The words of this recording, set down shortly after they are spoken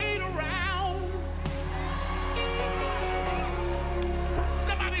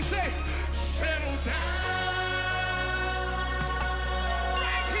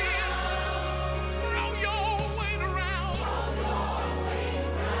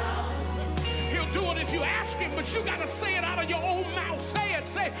if you ask him, but you got to say it out of your own mouth. Say it.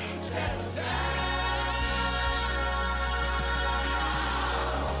 Say, settle down.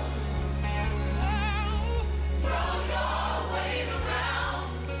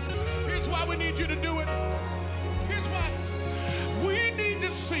 We need you to do it. Here's what we need to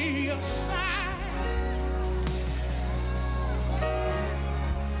see a sign.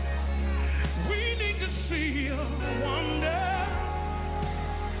 We need to see a wonder.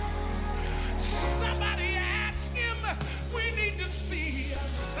 Somebody ask him. We need to see a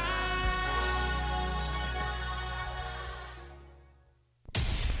sign.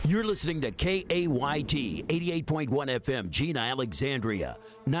 You're listening to KAYT 88.1 FM, Gina, Alexandria,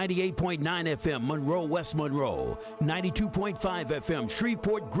 98.9 FM, Monroe, West Monroe, 92.5 FM,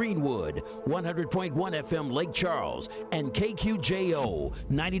 Shreveport, Greenwood, 100.1 FM, Lake Charles, and KQJO,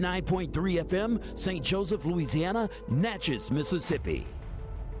 99.3 FM, St. Joseph, Louisiana, Natchez, Mississippi.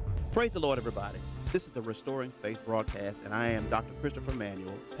 Praise the Lord, everybody. This is the Restoring Faith broadcast, and I am Dr. Christopher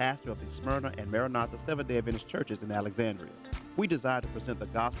Manuel, pastor of the Smyrna and Maranatha Seventh-day Adventist churches in Alexandria. We desire to present the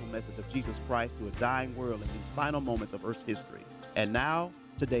gospel message of Jesus Christ to a dying world in these final moments of Earth's history. And now,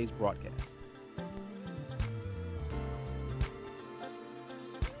 today's broadcast.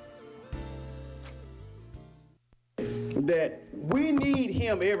 That we need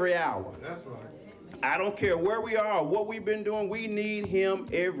him every hour. That's right. I don't care where we are or what we've been doing, we need him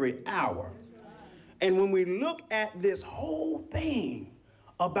every hour. And when we look at this whole thing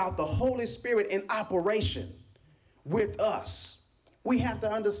about the Holy Spirit in operation with us, we have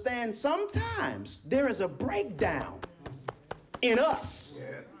to understand sometimes there is a breakdown in us.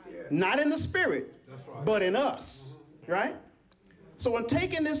 Not in the Spirit, right. But in us, right? So in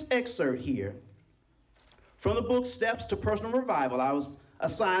taking this excerpt here from the book Steps to Personal Revival, I was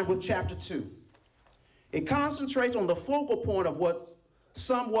assigned with chapter 2. It concentrates on the focal point of what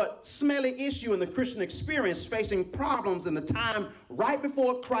somewhat smelly issue in the Christian experience, facing problems in the time right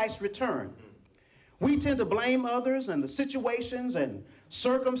before Christ's return. We tend to blame others and the situations and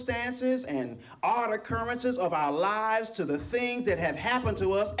circumstances and odd occurrences of our lives to the things that have happened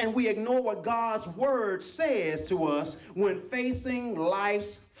to us, and we ignore what God's word says to us when facing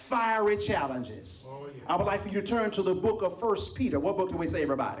life's fiery challenges. Oh, yeah. I would like for you to turn to the book of 1 Peter. What book do we say,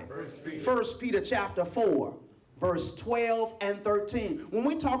 everybody? 1 Peter chapter 4. Verse 12 and 13. When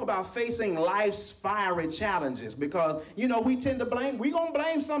we talk about facing life's fiery challenges, because, you know, we tend to blame, we're going to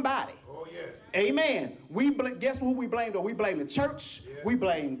blame somebody. Oh, yeah. Amen. Guess who we blame? We blame the church. Yeah. We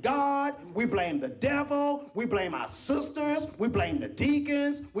blame God. We blame the devil. We blame our sisters. We blame the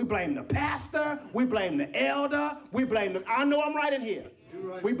deacons. We blame the pastor. We blame the elder. We blame the, I know I'm right in here.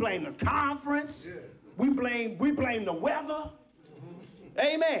 Right. We blame the conference. Yeah. We blame the weather.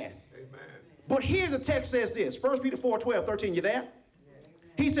 Amen. But here the text says this, 1 Peter 4, 12, 13, you there?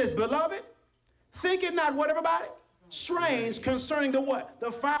 He says, beloved, think it not what, everybody? Strange concerning the what?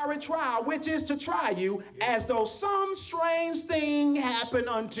 The fiery trial, which is to try you, as though some strange thing happened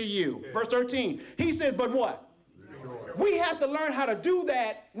unto you. Verse 13, he says, but what? We have to learn how to do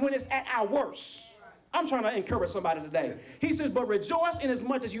that when it's at our worst. I'm trying to encourage somebody today. He says, but rejoice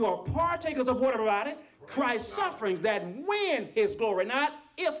inasmuch as you are partakers of what, everybody? Christ's sufferings, that when his glory, not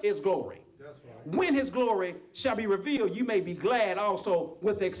if his glory. When his glory shall be revealed, you may be glad also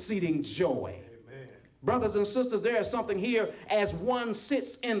with exceeding joy. Amen. Brothers and sisters, there is something here. As one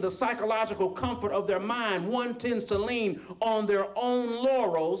sits in the psychological comfort of their mind, one tends to lean on their own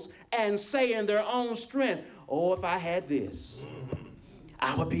laurels and say in their own strength, oh, if I had this,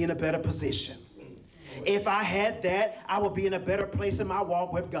 I would be in a better position. If I had that, I would be in a better place in my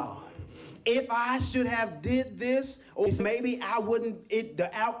walk with God. If I should have did this, or maybe I wouldn't, the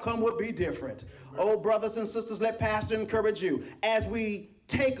outcome would be different. Oh, brothers and sisters, let Pastor encourage you. As we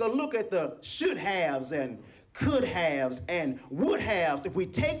take a look at the should haves and could haves and would haves, if we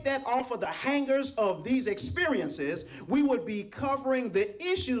take that off of the hangers of these experiences, we would be covering the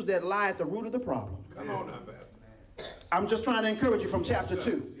issues that lie at the root of the problem. Come on now, Pastor. I'm just trying to encourage you from chapter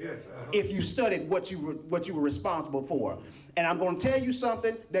 2. Yes, if you studied what you were responsible for. And I'm going to tell you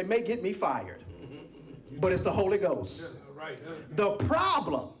something that may get me fired, but it's the Holy Ghost. Right. The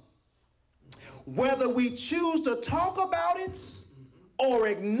problem, whether we choose to talk about it or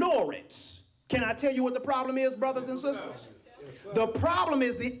ignore it, can I tell you what the problem is, brothers and sisters? The problem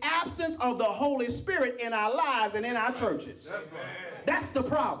is the absence of the Holy Spirit in our lives and in our churches. That's the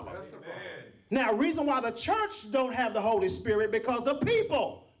problem. Now, reason why the church don't have the Holy Spirit, because the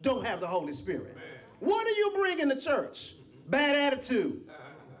people don't have the Holy Spirit. What do you bring in the church? Bad attitude,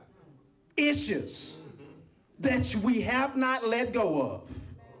 issues that we have not let go of.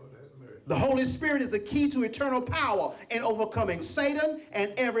 The Holy Spirit is the key to eternal power in overcoming Satan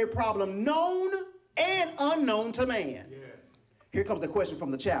and every problem known and unknown to man. Yes. Here comes the question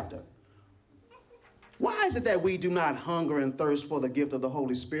from the chapter. Why is it that we do not hunger and thirst for the gift of the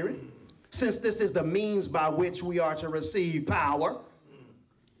Holy Spirit, since this is the means by which we are to receive power?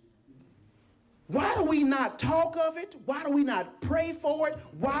 Why do we not talk of it? Why do we not pray for it?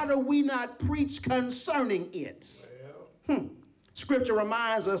 Why do we not preach concerning it? Scripture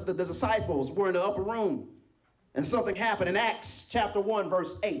reminds us that the disciples were in the upper room and something happened in Acts chapter 1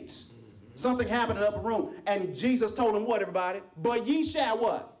 verse 8. Something happened in the upper room and Jesus told them what, everybody? But ye shall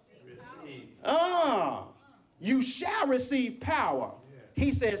what? Receive. You shall receive power. Yeah.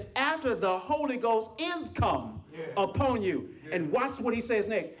 He says after the Holy Ghost is come upon you. Yeah. And watch what he says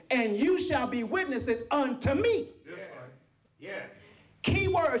next. And you shall be witnesses unto me. Yeah. Key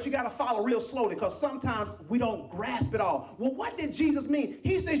words you got to follow real slowly because sometimes we don't grasp it all. Well, what did Jesus mean?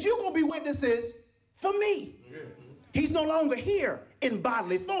 He says you're going to be witnesses for me. Yeah. He's no longer here in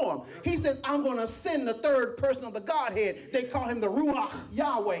bodily form. He says, I'm going to send the third person of the Godhead. They call him the Ruach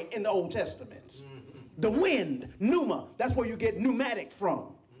Yahweh in the Old Testament. The wind, pneuma, that's where you get pneumatic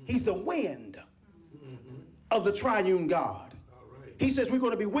from. He's the wind of the triune God. He says we're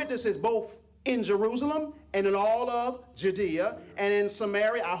going to be witnesses both in Jerusalem and in all of Judea and in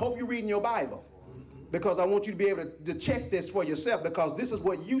Samaria. I hope you're reading your Bible because I want you to be able to check this for yourself because this is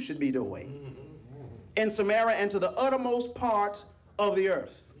what you should be doing. In Samaria and to the uttermost part of the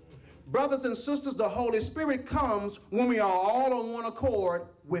earth. Brothers and sisters, the Holy Spirit comes when we are all on one accord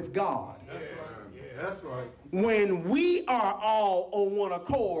with God. That's right. Yeah, that's right. When we are all on one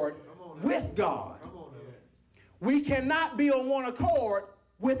accord with God. We cannot be on one accord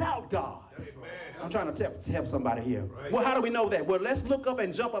without God. Amen. I'm trying to help somebody here. Right. Well, how do we know that? Well, let's look up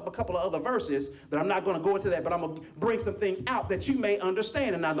and jump up a couple of other verses, but I'm not going to go into that, but I'm going to bring some things out that you may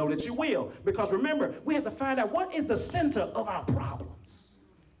understand, and I know that you will. Because remember, we have to find out what is the center of our problems.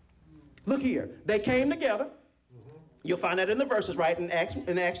 Look here. They came together. You'll find that in the verses, right? In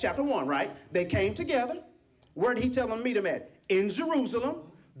Acts chapter 1, right? They came together. Where did he tell them to meet him at? In Jerusalem.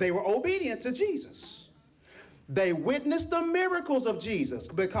 They were obedient to Jesus. They witnessed the miracles of Jesus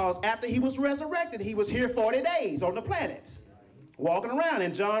because after he was resurrected, he was here 40 days on the planet, walking around.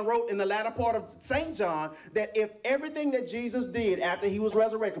 And John wrote in the latter part of St. John that if everything that Jesus did after he was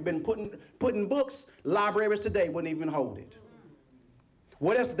resurrected been put in books, libraries today wouldn't even hold it.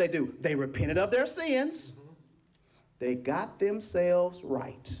 What else did they do? They repented of their sins. They got themselves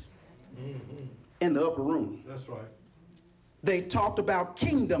right in the upper room. That's right. They talked about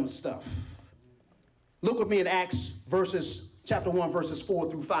kingdom stuff. Look with me in Acts chapter 1, verses 4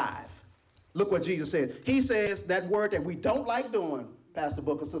 through 5. Look what Jesus said. He says that word that we don't like doing, Pastor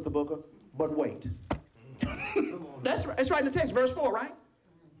Booker, Sister Booker, but wait. That's right. It's right in the text, verse 4, right?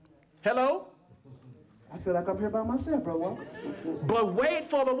 Hello? I feel like I'm here by myself, brother. But wait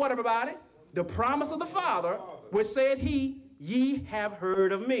for the what, everybody? The promise of the Father, which said ye have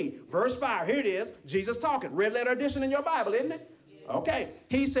heard of me. Verse 5, here it is. Jesus talking. Red letter edition in your Bible, isn't it? Okay,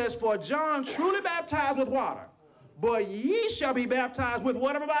 he says, for John truly baptized with water, but ye shall be baptized with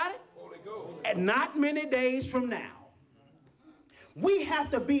what, everybody? Holy Ghost. And not many days from now. We have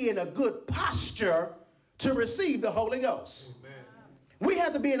to be in a good posture to receive the Holy Ghost. Amen. We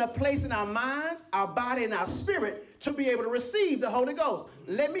have to be in a place in our minds, our body, and our spirit to be able to receive the Holy Ghost.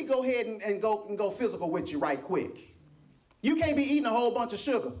 Let me go ahead and go physical with you right quick. You can't be eating a whole bunch of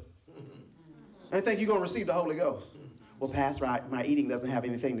sugar and think you're going to receive the Holy Ghost. Well, Pastor, my eating doesn't have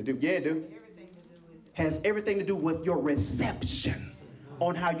anything to do. Yeah, it do. Has everything to do with your reception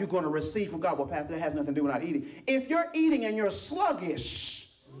on how you're going to receive from God. Well, Pastor, that has nothing to do with not eating. If you're eating and you're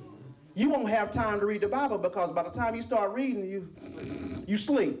sluggish, you won't have time to read the Bible because by the time you start reading, you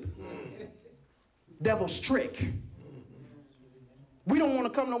sleep. Devil's trick. We don't want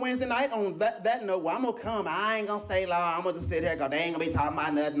to come to Wednesday night on that note. Well, I'm going to come. I ain't going to stay long. I'm going to sit here because they ain't going to be talking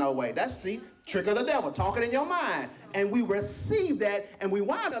about nothing. No way. That's, trick of the devil, talking in your mind. And we receive that, and we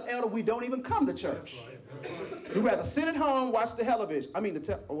wind up, elder, we don't even come to church. That's right. We'd rather sit at home, watch the television.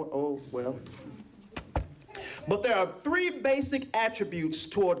 Well. But there are three basic attributes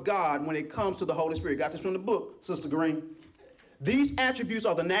toward God when it comes to the Holy Spirit. Got this from the book, Sister Green. These attributes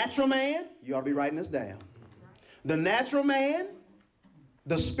are the natural man. You ought to be writing this down. The natural man,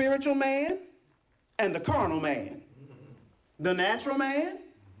 the spiritual man, and the carnal man. The natural man,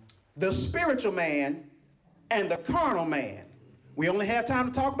 the spiritual man, and the carnal man. We only have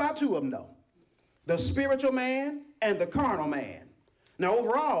time to talk about two of them, though. The spiritual man and the carnal man. Now,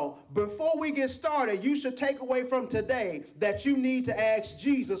 overall, before we get started, you should take away from today that you need to ask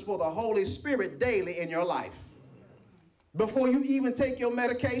Jesus for the Holy Spirit daily in your life. Before you even take your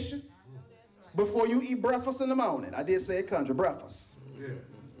medication, before you eat breakfast in the morning. I did say it, country, breakfast. Yeah.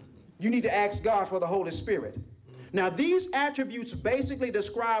 you need to ask God for the Holy Spirit. Now, these attributes basically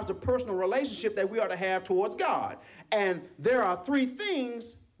describe the personal relationship that we are to have towards God. And there are three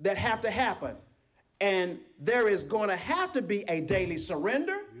things that have to happen. And there is going to have to be a daily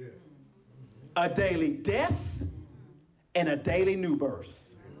surrender, a daily death, and a daily new birth.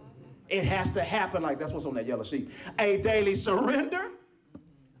 It has to happen like that's what's on that yellow sheet. A daily surrender,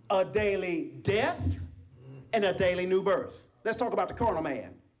 a daily death, and a daily new birth. Let's talk about the carnal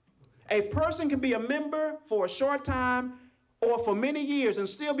man. A person can be a member for a short time or for many years and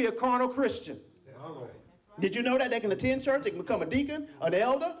still be a carnal Christian. Did you know that? They can attend church, they can become a deacon, an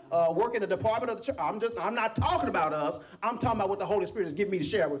elder, work in the department of the church. I'm not talking about us. I'm talking about what the Holy Spirit has given me to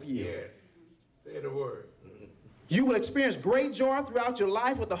share with you. Yeah. Say the word. You will experience great joy throughout your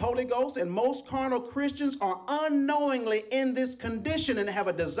life with the Holy Ghost, and most carnal Christians are unknowingly in this condition and have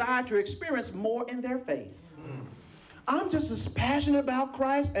a desire to experience more in their faith. I'm just as passionate about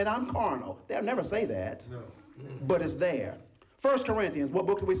Christ and I'm carnal. They'll never say that, but it's there. 1 Corinthians, what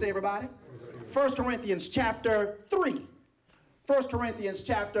book do we say, everybody? 1 Corinthians chapter 3. 1 Corinthians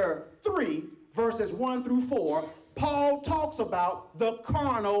chapter 3, verses 1 through 4, Paul talks about the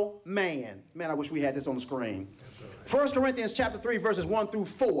carnal man. Man, I wish we had this on the screen. 1 Corinthians chapter 3, verses 1 through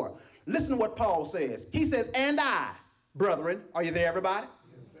 4. Listen to what Paul says. He says, and I, brethren, are you there, everybody?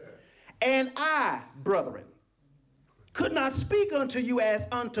 Yes, and I, brethren, could not speak unto you as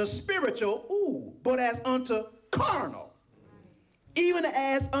unto spiritual, but as unto carnal, even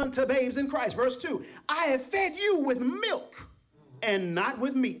as unto babes in Christ. Verse 2, I have fed you with milk and not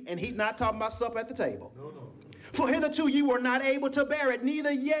with meat. And he's not talking about supper at the table. No. For hitherto you were not able to bear it,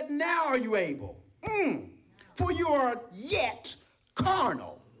 neither yet now are you able. For you are yet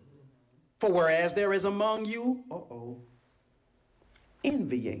carnal. For whereas there is among you,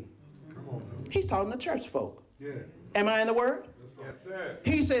 envying. He's talking to church folk. Yeah. Am I in the word? Yes, sir.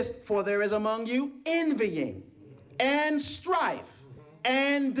 He says, for there is among you envying and strife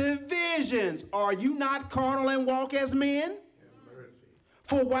and divisions. Are you not carnal and walk as men?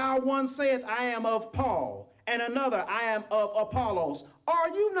 For while one saith, I am of Paul, and another, I am of Apollos, are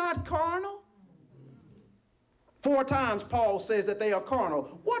you not carnal? 4 times Paul says that they are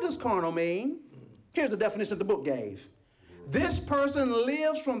carnal. What does carnal mean? Here's the definition the book gave. This person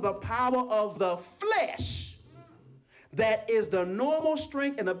lives from the power of the flesh. That is the normal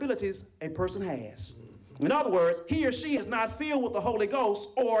strength and abilities a person has. In other words, he or she is not filled with the Holy Ghost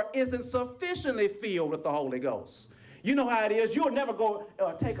or isn't sufficiently filled with the Holy Ghost. You know how it is. You'll never go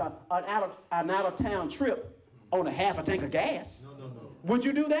take an out-of-town trip on a half a tank of gas. No. Would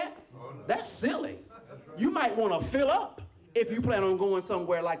you do that? No. That's silly. You might want to fill up if you plan on going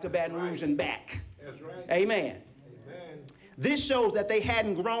somewhere like to Baton Rouge and back. That's right. Amen. This shows that they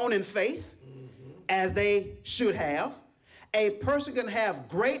hadn't grown in faith as they should have. A person can have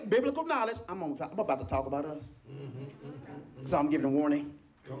great biblical knowledge. I'm about to talk about us. So I'm giving a warning.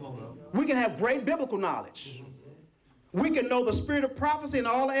 Come on now. We can have great biblical knowledge. We can know the spirit of prophecy and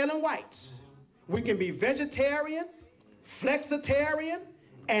all Ellen Whites. We can be vegetarian, flexitarian,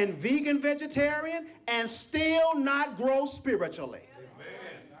 and vegan vegetarian, and still not grow spiritually.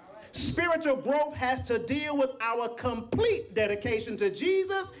 Spiritual growth has to deal with our complete dedication to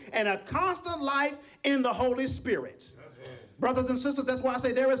Jesus and a constant life in the Holy Spirit. Brothers and sisters, that's why I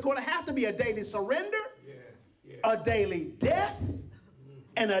say there is going to have to be a daily surrender, a daily death,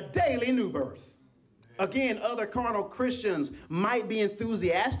 and a daily new birth. Again, other carnal Christians might be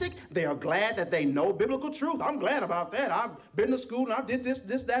enthusiastic. They are glad that they know biblical truth. I'm glad about that. I've been to school and I did this,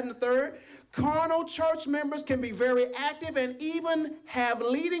 that, and the third. Carnal church members can be very active and even have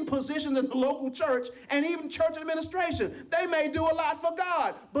leading positions in the local church and even church administration. They may do a lot for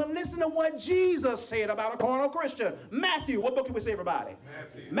God. But listen to what Jesus said about a carnal Christian. Matthew, what book can we say, everybody?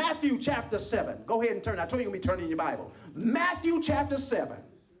 Matthew chapter 7. Go ahead and turn. I told you you're going to be turning in your Bible. Matthew chapter 7.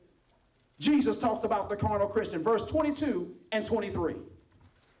 Jesus talks about the carnal Christian. Verse 22 and 23.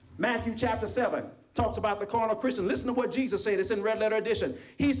 Matthew chapter 7. Talks about the carnal Christian. Listen to what Jesus said. It's in Red Letter Edition.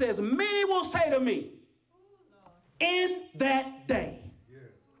 He says, many will say to me in that day,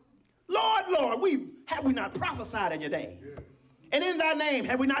 Lord, Lord, have we not prophesied in your day? And in thy name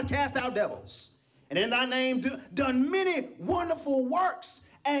have we not cast out devils? And in thy name done many wonderful works?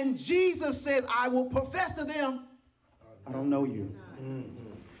 And Jesus says, I will profess to them, I don't know you.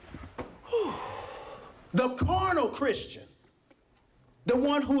 The carnal Christian, the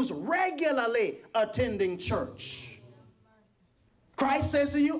one who's regularly attending church, Christ says to you,